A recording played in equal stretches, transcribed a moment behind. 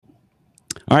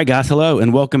All right, guys, hello,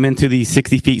 and welcome into the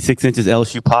 60 feet 6 inches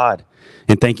LSU pod.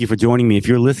 And thank you for joining me. If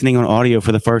you're listening on audio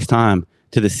for the first time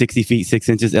to the 60 feet 6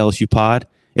 inches LSU pod,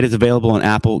 it is available on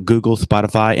Apple, Google,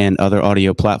 Spotify, and other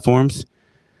audio platforms.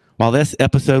 While this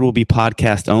episode will be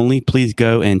podcast only, please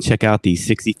go and check out the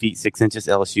 60 feet 6 inches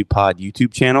LSU pod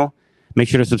YouTube channel. Make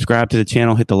sure to subscribe to the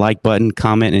channel, hit the like button,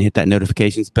 comment, and hit that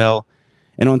notifications bell.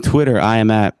 And on Twitter, I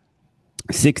am at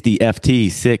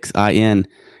 60FT6IN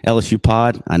LSU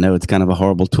pod. I know it's kind of a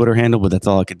horrible Twitter handle, but that's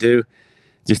all I could do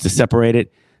just to separate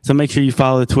it. So make sure you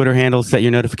follow the Twitter handle, set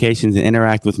your notifications, and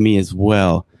interact with me as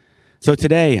well. So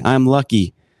today, I'm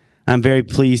lucky. I'm very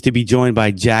pleased to be joined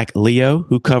by Jack Leo,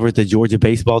 who covers the Georgia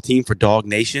baseball team for Dawg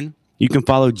Nation. You can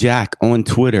follow Jack on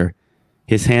Twitter.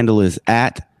 His handle is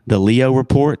at the Leo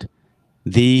Report,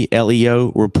 the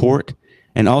LEO Report.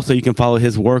 And also you can follow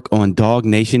his work on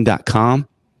dawgnation.com.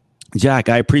 Jack,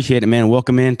 I appreciate it, man.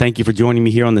 Welcome in. Thank you for joining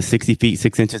me here on the 60 feet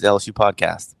 6 inches LSU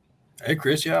podcast. Hey,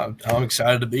 Chris. Yeah, I'm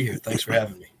excited to be here. Thanks for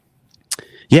having me.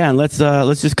 Yeah, and let's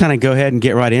just kind of go ahead and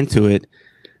get right into it.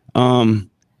 And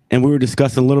we were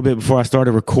discussing a little bit before I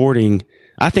started recording.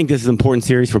 I think this is an important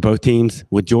series for both teams,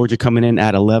 with Georgia coming in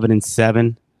at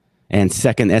 11-7 and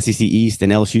second in the SEC East,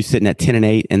 and LSU sitting at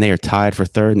 10-8, and they are tied for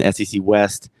third in the SEC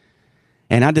West.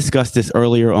 And I discussed this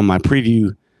earlier on my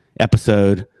preview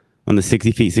episode on the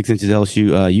 60 feet 6 inches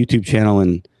LSU YouTube channel,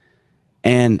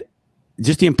 and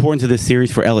just the importance of this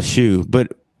series for LSU.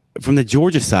 But from the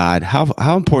Georgia side,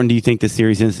 how important do you think this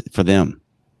series is for them?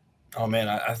 Oh man,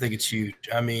 I think it's huge.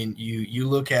 I mean, you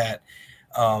look at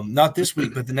not this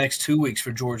week, but the next 2 weeks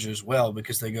for Georgia as well,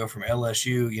 because they go from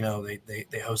LSU. You know, they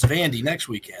host Vandy next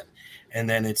weekend, and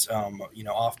then it's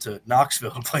off to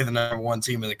Knoxville to play the number one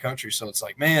team in the country. So it's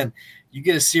like, man, you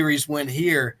get a series win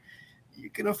here, you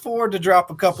can afford to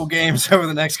drop a couple games over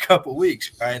the next couple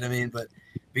weeks, right? I mean, but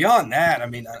beyond that, I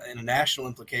mean, in a national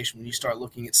implication, when you start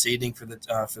looking at seeding for the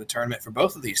tournament for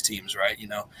both of these teams, right? You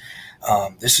know,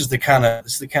 this is the kind of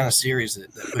series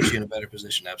that puts you in a better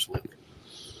position. Absolutely.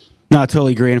 No, I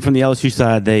totally agree. And from the LSU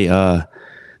side, they have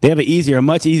a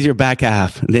much easier back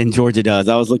half than Georgia does.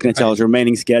 I was looking at y'all's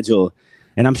remaining schedule,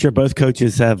 and I'm sure both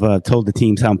coaches have told the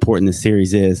teams how important this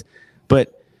series is.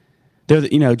 But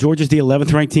Georgia's the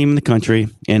 11th ranked team in the country,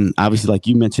 and obviously, like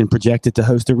you mentioned, projected to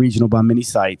host a regional by many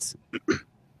sites.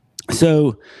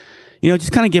 So,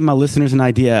 just kind of give my listeners an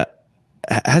idea.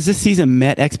 Has this season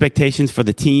met expectations for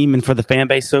the team and for the fan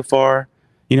base so far?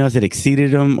 Has it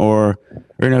exceeded them, or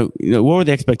what were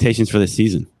the expectations for this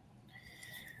season?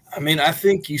 I mean, I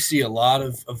think you see a lot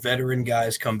of veteran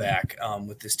guys come back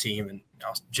with this team, and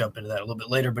I'll jump into that a little bit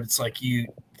later. But it's like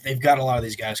they've got a lot of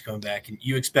these guys coming back, and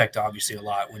you expect obviously a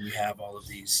lot when you have all of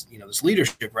these, this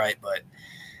leadership, right? But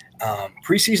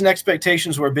preseason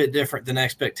expectations were a bit different than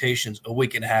expectations a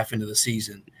week and a half into the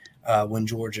season when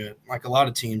Georgia, like a lot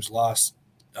of teams, lost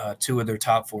two of their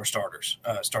top four starters,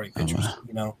 starting pitchers.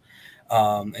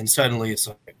 And suddenly it's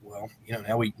like, well,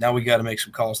 now we got to make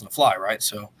some calls on the fly, right?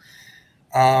 So.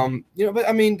 But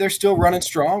I mean, they're still running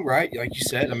strong, right? Like you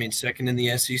said, I mean, second in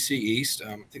the SEC East.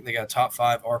 I think they got a top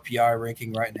 5 RPI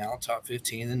ranking right now, top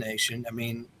 15 in the nation. I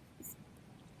mean,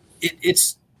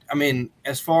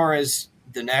 as far as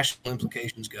the national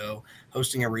implications go,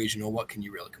 hosting a regional, what can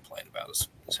you really complain about is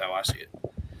how I see it.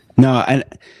 No, and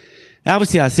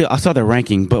obviously I saw their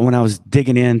ranking, but when I was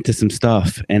digging into some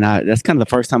stuff, and that's kind of the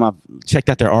first time I've checked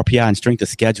out their RPI and strength of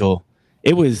schedule,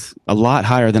 it was a lot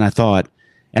higher than I thought.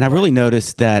 And I really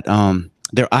noticed that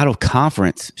their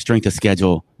out-of-conference strength of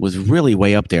schedule was really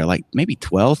way up there, like maybe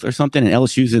 12th or something, and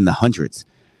LSU's in the hundreds.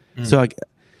 So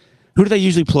who do they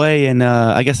usually play? And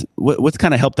I guess what's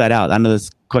kind of helped that out? I know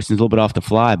this question's a little bit off the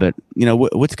fly, but,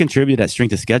 what's contributed that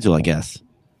strength of schedule, I guess?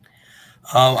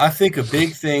 I think a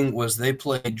big thing was they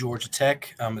played Georgia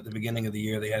Tech at the beginning of the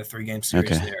year. They had a 3-game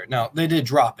series there. Now, they did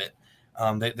drop it.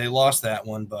 They lost that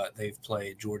one, but they've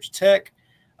played Georgia Tech.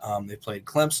 They played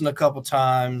Clemson a couple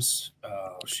times.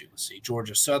 Let's see,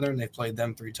 Georgia Southern. They played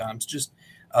them 3 times. Just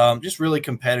really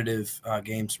competitive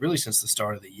games, really since the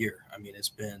start of the year. I mean, it's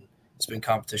been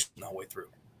competition the whole way through.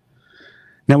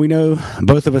 Now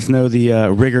both of us know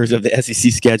the rigors of the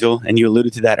SEC schedule, and you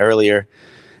alluded to that earlier.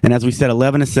 And as we said,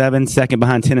 11-7, second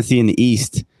behind Tennessee in the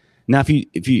East. Now,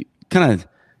 if you kind of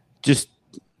just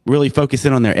really focus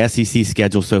in on their SEC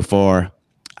schedule so far,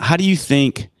 how do you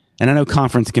think? And I know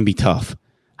conference can be tough.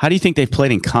 How do you think they've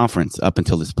played in conference up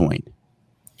until this point?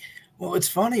 Well, it's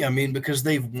funny. I mean, because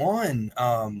they've won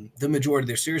the majority of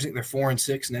their series. I think they're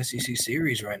 4-6 in SEC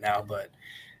series right now. But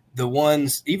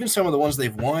even some of the ones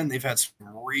they've won, they've had some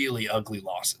really ugly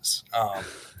losses.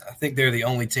 I think they're the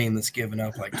only team that's given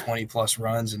up like 20-plus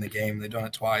runs in the game. They've done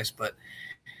it twice. But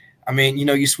I mean,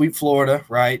 you sweep Florida,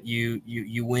 right?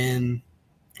 You win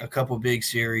a couple big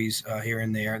series here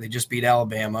and there. They just beat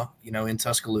Alabama, in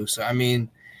Tuscaloosa. I mean,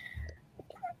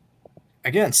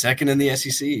 again, second in the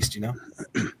SEC East,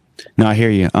 No, I hear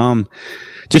you.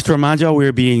 Just to remind y'all,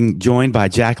 we're being joined by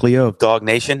Jack Leo of Dawg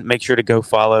Nation. Make sure to go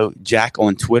follow Jack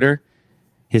on Twitter.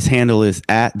 His handle is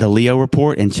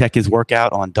 @TheLeoReport, and check his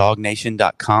workout on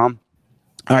DawgNation.com.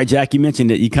 All right, Jack, you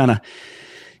mentioned it.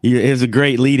 It was a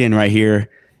great lead in right here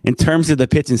in terms of the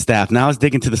pitching staff. Now I was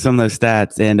digging to some of those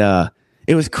stats, and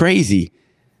it was crazy.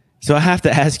 So I have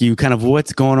to ask you kind of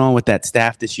what's going on with that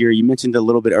staff this year. You mentioned it a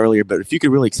little bit earlier, but if you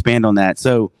could really expand on that.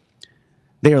 So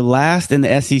they are last in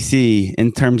the SEC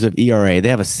in terms of ERA. They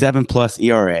have a 7+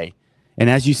 ERA. And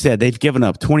as you said, they've given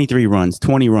up 23 runs,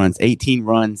 20 runs, 18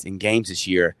 runs in games this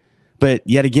year. But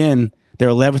yet again, they're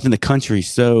 11th in the country.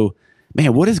 So,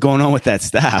 man, what is going on with that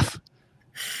staff?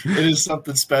 It is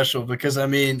something special because, I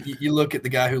mean, you look at the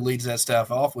guy who leads that staff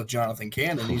off with Jonathan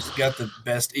Cannon. He's got the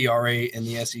best ERA in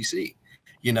the SEC,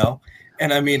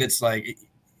 And, I mean, it's like –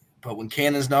 but when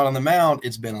Cannon's not on the mound,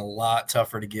 it's been a lot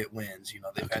tougher to get wins.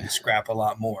 They've had to scrap a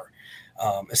lot more,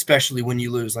 especially when you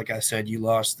lose. Like I said, you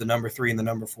lost the number 3 and the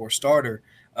number 4 starter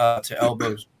to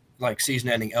elbows, like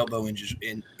season-ending elbow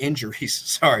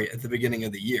injuries. At the beginning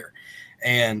of the year.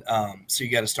 And so you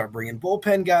got to start bringing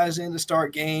bullpen guys in to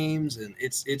start games, and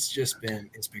it's been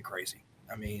crazy.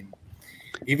 I mean,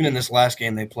 even in this last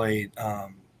game they played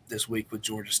this week with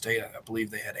Georgia State, I believe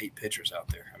they had 8 pitchers out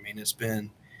there. I mean, it's been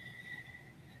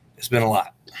a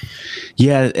lot.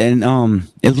 Yeah, and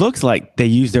it looks like they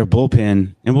use their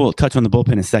bullpen, and we'll touch on the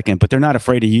bullpen in a second, but they're not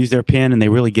afraid to use their pen, and they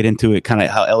really get into it kind of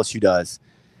how LSU does.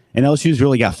 And LSU's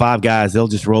really got 5 guys. They'll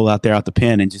just roll out there out the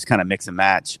pen and just kind of mix and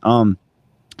match.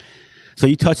 So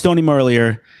you touched on him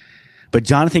earlier, but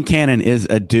Jonathan Cannon is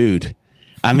a dude.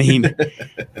 I mean,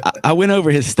 I went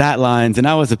over his stat lines, and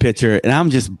I was a pitcher, and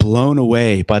I'm just blown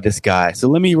away by this guy. So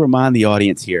let me remind the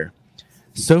audience here.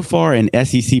 So far in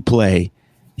SEC play,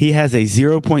 he has a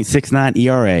 0.69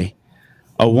 ERA,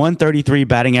 a 133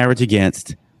 batting average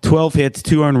against, 12 hits,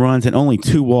 2 earned runs, and only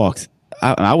 2 walks.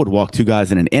 I would walk 2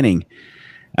 guys in an inning.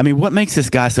 I mean, what makes this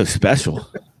guy so special?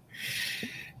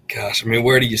 Gosh, I mean,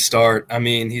 where do you start? I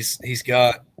mean, he's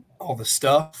got all the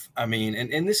stuff. I mean,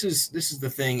 and this is the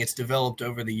thing. It's developed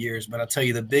over the years, but I'll tell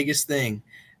you the biggest thing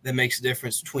that makes a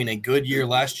difference between a good year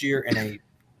last year and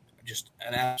just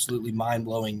an absolutely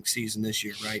mind-blowing season this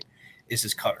year, right, is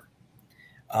his cutter.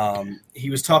 He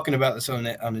was talking about this on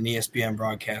an ESPN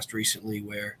broadcast recently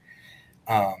where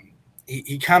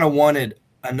he kind of wanted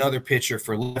another pitcher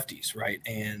for lefties, right?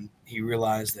 And he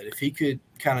realized that if he could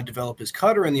kind of develop his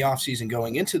cutter in the offseason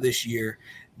going into this year,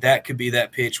 that could be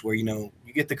that pitch where, you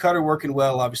get the cutter working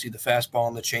well. Obviously, the fastball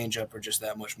and the changeup are just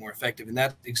that much more effective. And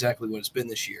that's exactly what it's been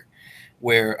this year,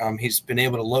 where he's been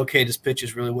able to locate his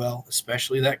pitches really well,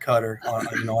 especially that cutter on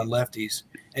lefties,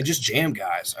 and just jam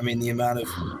guys. I mean, the amount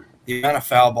of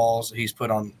foul balls that he's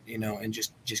put on, and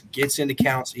just gets into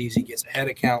counts easy, gets ahead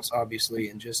of counts, obviously,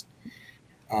 and just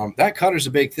that cutter's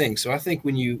a big thing. So I think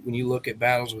when you look at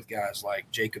battles with guys like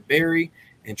Jacob Berry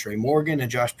and Trey Morgan and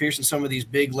Josh Pearson, some of these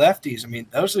big lefties, I mean,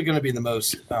 those are going to be the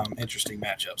most interesting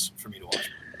matchups for me to watch.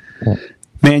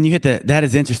 Man, you hit that. That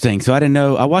is interesting. So I didn't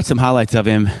know. I watched some highlights of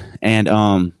him, and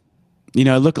I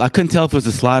couldn't tell if it was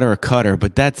a slider or a cutter,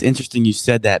 but that's interesting you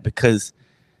said that, because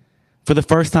for the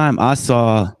first time I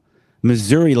saw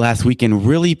Missouri last weekend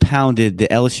really pounded the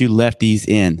LSU lefties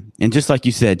in. And just like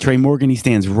you said, Trey Morgan, he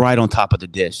stands right on top of the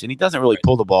dish, and he doesn't really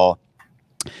pull the ball.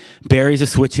 Barry's a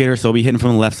switch hitter, so he'll be hitting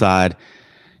from the left side.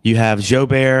 You have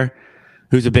Jobert,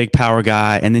 who's a big power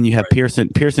guy, and then you have Pearson,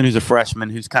 who's a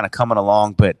freshman, who's kind of coming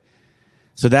along. But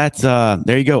so that's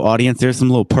there you go, audience. There's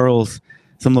some little pearls,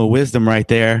 some little wisdom right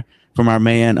there from our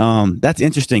man. That's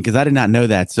interesting because I did not know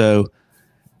that. So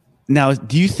now,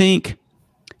 do you think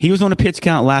he was on a pitch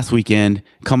count last weekend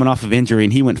coming off of injury,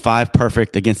 and he went 5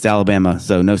 perfect against Alabama,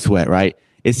 so no sweat, right?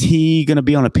 Is he going to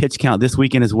be on a pitch count this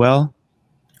weekend as well?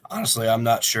 Honestly, I'm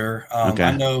not sure. Okay.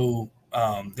 I know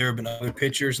there have been other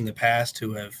pitchers in the past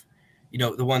who have,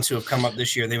 the ones who have come up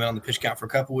this year, they've been on the pitch count for a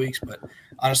couple weeks. But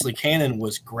honestly, Cannon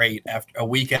was great after a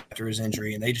week after his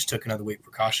injury, and they just took another week for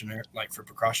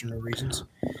precautionary reasons.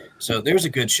 So there's a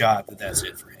good shot that that's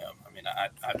it for him. I mean,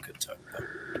 I could tell.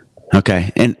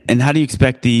 Okay. And how do you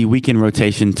expect the weekend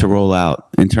rotation to roll out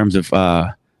in terms of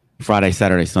Friday,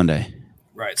 Saturday, Sunday?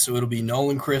 Right. So it'll be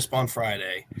Nolan Crisp on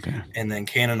Friday, okay, and then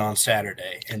Cannon on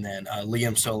Saturday, and then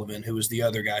Liam Sullivan, who is the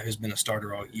other guy who's been a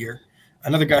starter all year,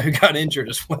 another guy who got injured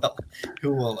as well,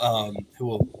 who will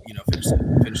finish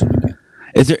the weekend.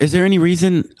 Is there any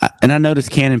reason? And I noticed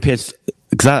Cannon pitched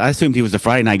because I assumed he was the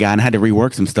Friday night guy and had to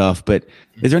rework some stuff. But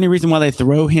is there any reason why they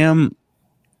throw him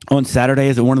on Saturday?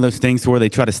 Is it one of those things where they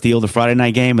try to steal the Friday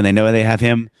night game and they know they have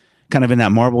him kind of in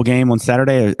that marble game on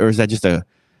Saturday, or is that just a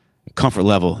comfort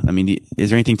level? I mean, is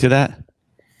there anything to that?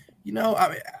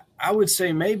 I would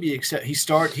say maybe, except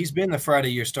he's been the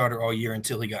Friday year starter all year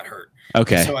until he got hurt.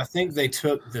 Okay. And so I think they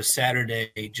took the Saturday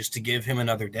just to give him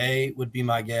another day would be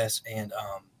my guess. And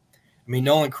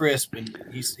Nolan Crisp, and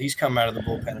he's come out of the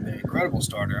bullpen and been an incredible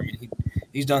starter. I mean,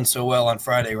 he's done so well on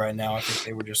Friday right now. I think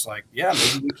they were just like, yeah,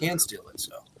 maybe we can steal it.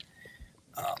 So,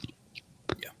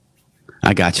 yeah.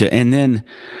 I gotcha. And then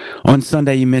on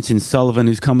Sunday, you mentioned Sullivan,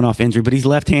 who's coming off injury, but he's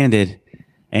left-handed.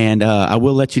 And I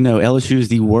will let you know, LSU is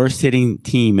the worst hitting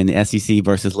team in the SEC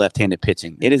versus left-handed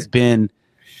pitching. It's been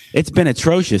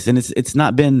atrocious, and it's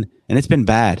been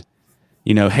bad.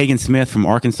 Hagen Smith from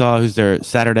Arkansas, who's their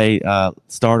Saturday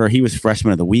starter, he was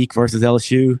freshman of the week versus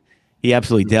LSU. He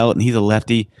absolutely dealt, and he's a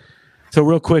lefty. So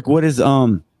real quick, what is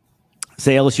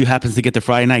say LSU happens to get the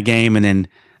Friday night game, and then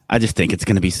I just think it's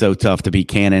going to be so tough to beat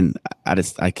Cannon.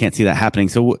 I can't see that happening.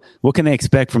 So what can they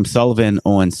expect from Sullivan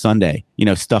on Sunday?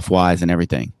 Stuff wise and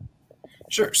everything.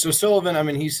 Sure. So Sullivan, I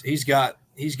mean, he's got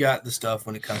the stuff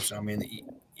when it comes to. I mean,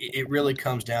 it really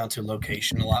comes down to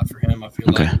location a lot for him. I feel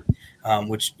like,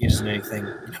 which isn't anything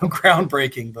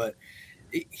groundbreaking, but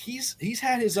he's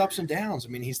had his ups and downs. I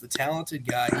mean, he's the talented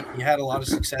guy. He had a lot of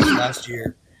success last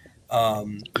year.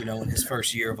 In his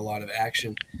first year of a lot of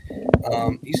action.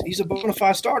 He's a bona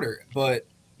fide starter, but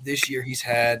this year he's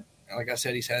had, like I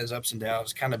said, he's had his ups and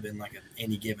downs. It's kind of been like an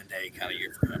any given day kind of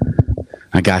year for him.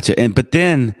 I gotcha. But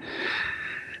then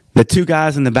the two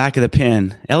guys in the back of the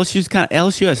pen,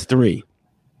 LSU has three,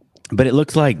 but it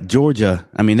looks like Georgia,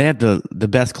 I mean, they have the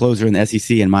best closer in the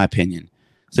SEC in my opinion.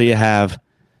 So you have,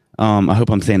 I hope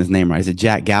I'm saying his name right. Is it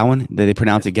Jack Gowan? Did they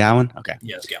pronounce it Gowan? Okay.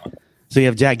 Yes, Gowan. So you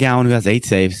have Jack Gowan, who has 8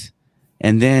 saves,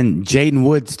 and then Jaden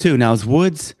Woods too. Now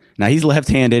he's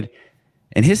left-handed,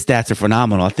 and his stats are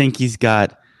phenomenal. I think he's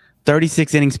got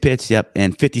 36 innings pitched,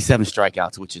 and 57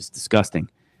 strikeouts, which is disgusting.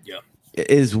 Yeah.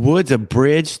 Is Woods a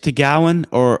bridge to Gowan,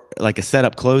 or like a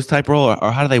setup close type role,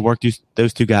 or how do they work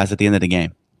those two guys at the end of the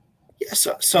game? Yeah,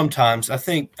 so sometimes I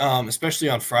think, especially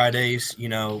on Fridays,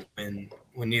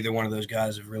 when neither one of those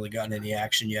guys have really gotten any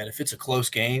action yet. If it's a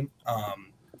close game,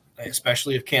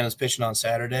 especially if Cannon's pitching on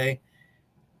Saturday,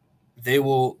 they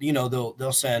will,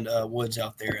 they'll send Woods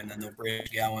out there and then they'll bridge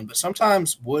Gowan. But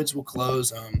sometimes Woods will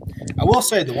close. I will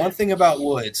say the one thing about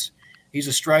Woods, he's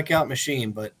a strikeout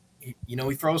machine, but he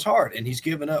throws hard, and he's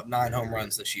given up 9 home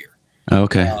runs this year.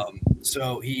 Okay.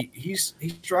 So he's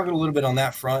struggled a little bit on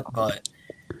that front, but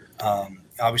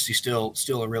obviously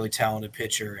still a really talented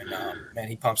pitcher, and man,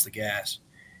 he pumps the gas.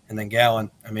 And then Gowan,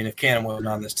 I mean, if Cannon wasn't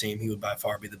on this team, he would by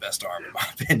far be the best arm in my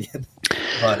opinion.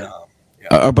 But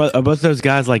yeah. Are both those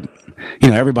guys like,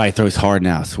 everybody throws hard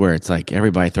now? I swear it's like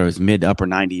everybody throws mid to upper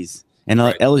 90s, and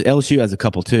right. LSU has a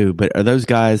couple too. But are those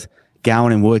guys,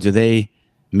 Gowan and Woods, are they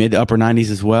mid to upper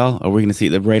 90s as well? Are we going to see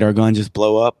the radar gun just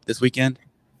blow up this weekend?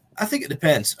 I think it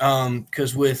depends.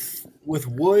 Because with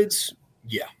Woods,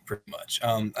 yeah, pretty much.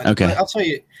 Okay. I'll tell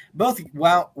you, both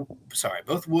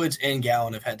Woods and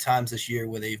Gowan have had times this year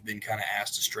where they've been kind of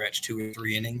asked to stretch 2 or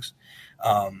 3 innings.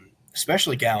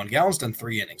 Especially Gowan. Gowan's done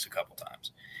 3 innings a couple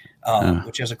times,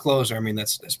 which as a closer, I mean,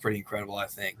 that's pretty incredible, I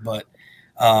think. But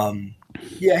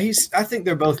yeah, I think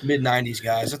they're both mid 90s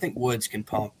guys. I think Woods can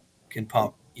pump,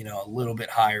 a little bit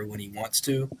higher when he wants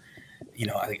to.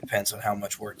 I think it depends on how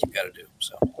much work you've got to do.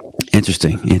 So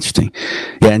interesting.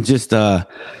 Yeah, and just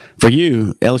for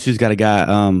you, LSU's got a guy,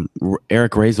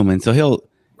 Eric Raiselman. So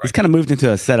he's kind of moved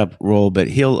into a setup role, but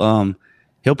he'll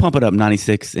pump it up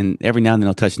 96, and every now and then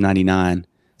he'll touch 99.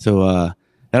 So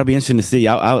that'll be interesting to see.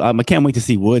 I can't wait to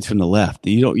see Woods from the left.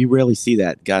 You rarely see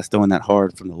that guys throwing that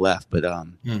hard from the left, but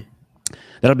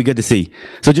that'll be good to see.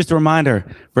 So just a reminder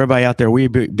for everybody out there, we're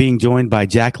being joined by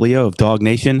Jack Leo of Dawg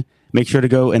Nation. Make sure to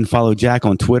go and follow Jack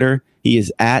on Twitter. He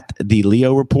is at the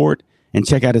Leo Report, and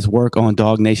check out his work on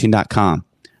DawgNation.com.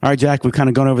 All right, Jack, we've kind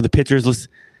of gone over the pitchers.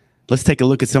 Let's take a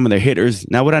look at some of their hitters.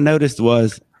 Now, what I noticed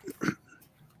was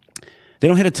they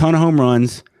don't hit a ton of home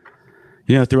runs,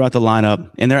 throughout the lineup,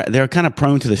 and they're kind of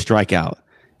prone to the strikeout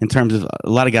in terms of a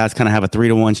lot of guys kind of have a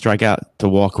 3-to-1 strikeout to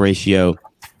walk ratio,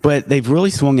 but they've really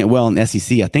swung it well in the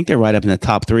SEC. I think they're right up in the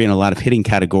top 3 in a lot of hitting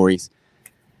categories.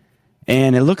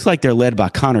 And it looks like they're led by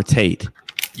Connor Tate.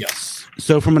 Yes.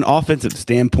 So from an offensive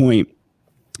standpoint,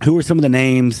 who are some of the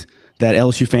names that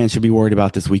LSU fans should be worried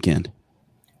about this weekend?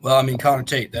 Well, I mean, Connor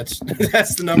Tate, that's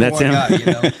the number one him.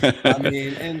 guy, I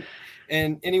mean,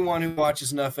 And anyone who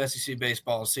watches enough SEC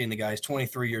baseball has seen the guy. He's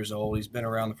 23 years old. He's been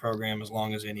around the program as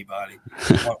long as anybody.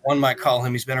 One might call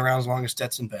him. He's been around as long as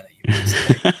Stetson Bennett.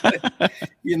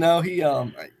 You know, he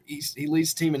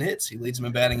leads the team in hits. He leads them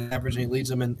in batting average, and he leads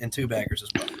them in two-baggers as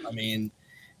well. I mean,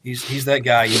 he's that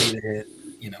guy you need to hit.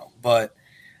 You know, but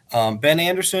Ben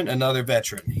Anderson, another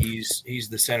veteran. He's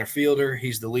the center fielder.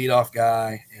 He's the leadoff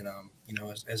guy, and you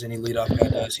know, as any leadoff guy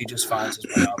does, he just finds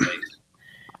his way on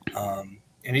base.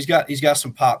 And he's got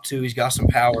some pop too. He's got some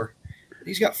power.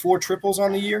 He's got 4 triples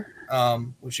on the year,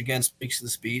 which again speaks to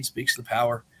the speed, speaks to the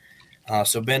power.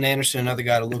 So Ben Anderson, another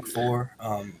guy to look for.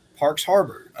 Parks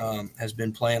Harbor has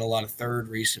been playing a lot of third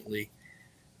recently.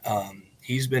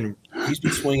 He's been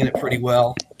swinging it pretty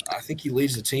well. I think he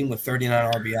leads the team with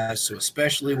 39 RBIs. So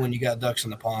especially when you got ducks in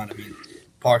the pond, I mean,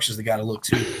 Parks is the guy to look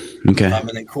to. Okay. And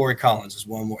then Corey Collins is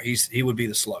one more. He would be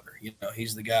the slugger. You know,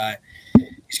 he's the guy.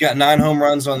 He's got 9 home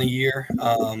runs on the year.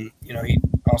 You know, he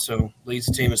also leads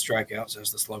the team in strikeouts,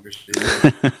 as the sluggers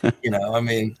do. You know, I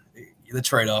mean, the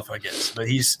trade-off, I guess. But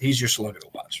he's your slugger to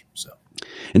watch. So,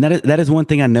 and that is one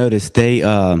thing I noticed. They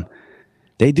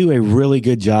do a really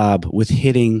good job with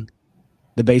hitting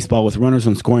the baseball with runners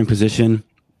on scoring position.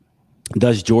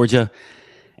 Does Georgia?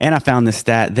 And I found this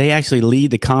stat. They actually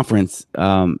lead the conference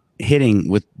hitting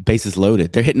with bases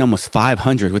loaded. They're hitting almost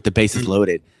 500 with the bases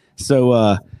loaded.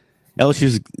 So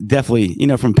LSU's definitely, you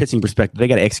know, from pitching perspective, they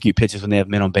got to execute pitches when they have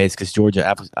men on base because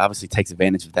Georgia obviously takes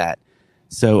advantage of that.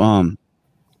 So,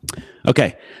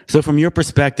 okay. So from your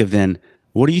perspective then,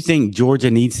 what do you think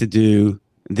Georgia needs to do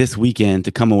this weekend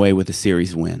to come away with a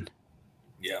series win?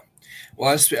 Yeah.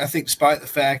 Well, I think despite the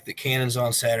fact that Cannon's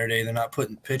on Saturday, they're not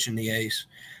pitching the ace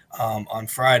on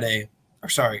Friday.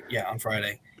 On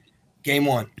Friday. Game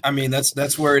 1. I mean,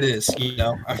 that's where it is, you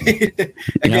know. I mean,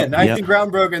 again, ninth and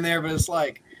ground broken there, but it's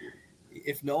like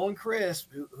if Nolan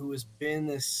Crisp, who has been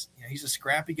this, you know, he's a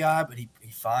scrappy guy, but he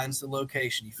finds the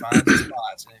location, he finds the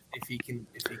spots, and if he can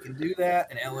do that,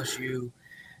 and LSU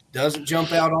doesn't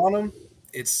jump out on him,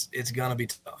 it's gonna be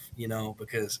tough, you know,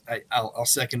 because I'll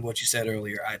second what you said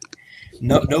earlier.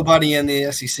 Nobody in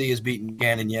the SEC has beaten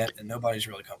Gannon yet, and nobody's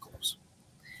really come close.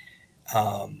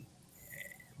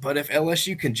 But if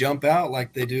LSU can jump out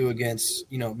like they do against,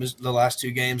 you know, the last 2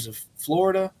 games of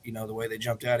Florida, you know, the way they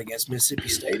jumped out against Mississippi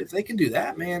State, if they can do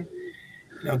that, man,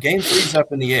 you know, game 3's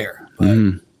up in the air. But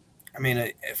I mean,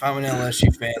 if I'm an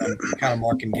LSU fan, I'm kind of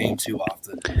marking game 2 off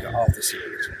the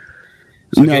series.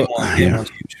 So game 1's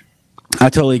huge. I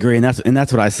totally agree, and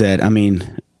that's what I said. I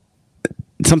mean,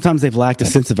 sometimes they've lacked a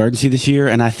sense of urgency this year,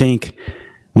 and I think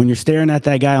when you're staring at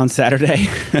that guy on Saturday,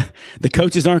 the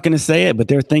coaches aren't going to say it, but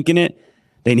they're thinking it.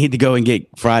 They need to go and get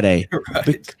Friday.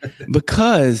 Right.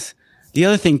 Because the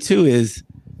other thing, too, is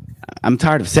I'm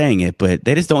tired of saying it, but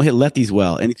they just don't hit lefties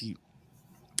well. And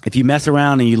if you mess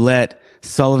around and you let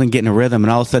Sullivan get in a rhythm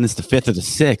and all of a sudden it's the 5th or the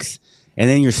 6th, and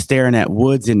then you're staring at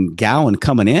Woods and Gowan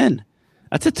coming in,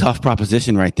 that's a tough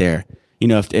proposition right there. You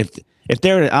know, if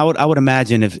they're, I would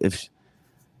imagine if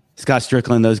Scott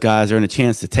Strickland, those guys are in a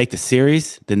chance to take the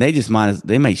series, then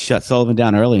they may shut Sullivan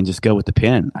down early and just go with the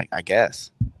pen, I guess.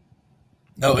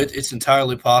 No, it's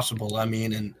entirely possible. I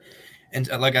mean, and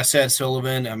like I said,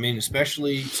 Sullivan, I mean,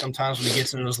 especially sometimes when he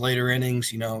gets into those later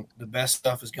innings, you know, the best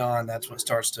stuff is gone. That's when it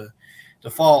starts to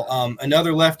fall.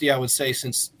 Another lefty, I would say,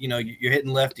 since, you know, you're hitting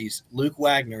lefties, Luke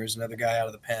Wagner is another guy out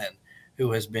of the pen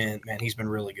who has been, man, he's been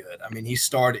really good. I mean,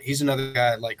 he's another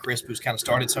guy like Crisp who's kind of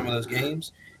started some of those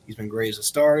games. He's been great as a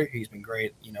starter. He's been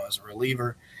great, you know, as a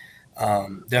reliever.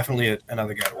 Definitely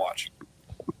another guy to watch.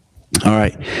 All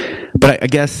right. But I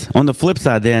guess on the flip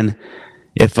side then,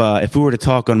 if we were to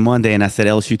talk on Monday and I said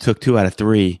LSU took 2 out of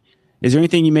 3, is there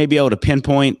anything you may be able to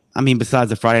pinpoint, I mean, besides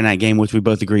the Friday night game, which we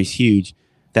both agree is huge,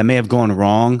 that may have gone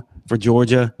wrong for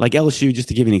Georgia? Like LSU, just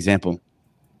to give you an example,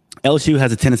 LSU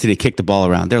has a tendency to kick the ball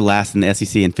around. They're last in the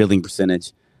SEC in fielding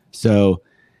percentage. So,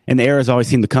 and the errors always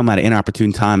seem to come at an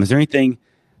inopportune time. Is there anything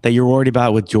that you're worried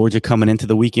about with Georgia coming into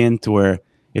the weekend to where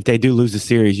if they do lose the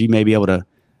series, you may be able to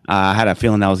I had a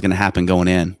feeling that was going to happen going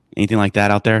in. Anything like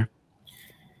that out there?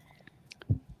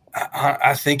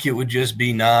 I think it would just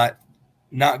be not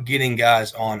getting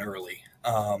guys on early.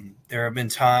 There have been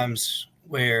times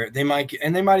where they might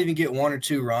even get 1 or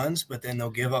 2 runs, but then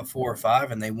they'll give up 4 or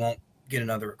 5 and they won't get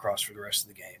another across for the rest of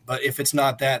the game. But if it's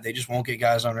not that, they just won't get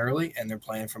guys on early and they're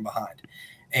playing from behind.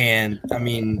 And I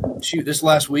mean, this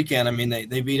last weekend, I mean,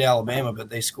 they beat Alabama, but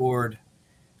they scored,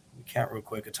 we count real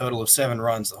quick, a total of 7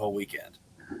 runs the whole weekend.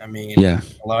 I mean, a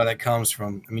lot of that comes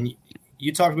from, I mean,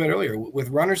 you talked about earlier, with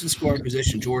runners in scoring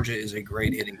position, Georgia is a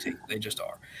great hitting team. They just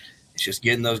are. It's just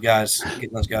getting those guys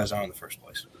on in the first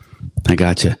place. I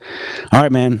gotcha. All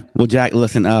right, man. Well, Jack,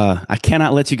 listen, I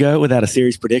cannot let you go without a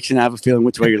serious prediction. I have a feeling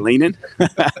which way you're leaning,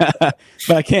 but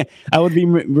I can't. I would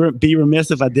be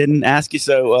remiss if I didn't ask you.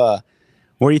 So,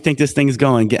 where do you think this thing is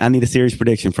going? I need a serious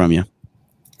prediction from you.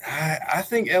 I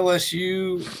think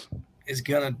LSU is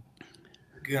gonna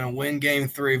win game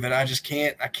 3, but I just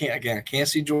can't. I can't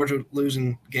see Georgia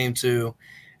losing game 2.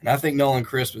 And I think Nolan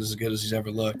Crisp is as good as he's ever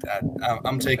looked.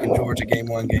 I'm taking Georgia game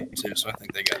 1, game 2, so I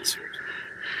think they got the series.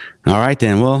 All right,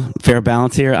 then. Well, fair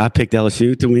balance here. I picked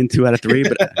LSU to win 2 out of 3,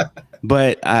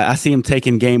 but I see him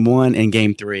taking game 1 and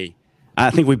game 3. I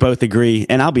think we both agree.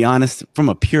 And I'll be honest, from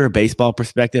a pure baseball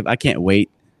perspective, I can't wait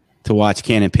to watch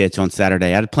Cannon pitch on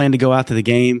Saturday. I'd planned to go out to the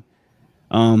game,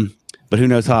 but who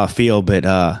knows how I feel. But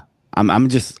I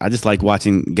just like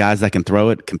watching guys that can throw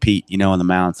it compete, on the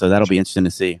mound. So that'll be interesting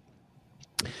to see.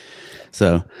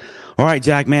 So, all right,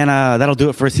 Jack, man, that'll do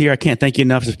it for us here. I can't thank you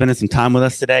enough for spending some time with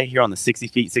us today here on the 60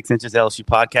 Feet 6 Inches LSU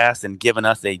podcast and giving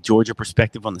us a Georgia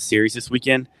perspective on the series this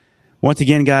weekend. Once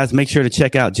again, guys, make sure to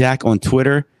check out Jack on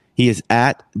Twitter. He is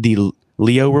at the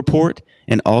Leo Report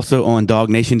and also on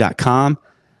DawgNation.com.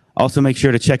 Also, make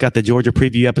sure to check out the Georgia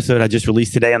preview episode I just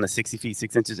released today on the 60 Feet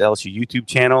 6 Inches LSU YouTube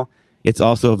channel. It's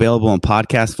also available in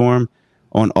podcast form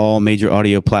on all major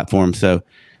audio platforms. So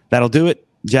that'll do it.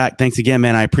 Jack, thanks again,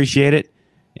 man. I appreciate it.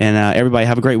 And everybody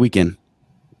have a great weekend.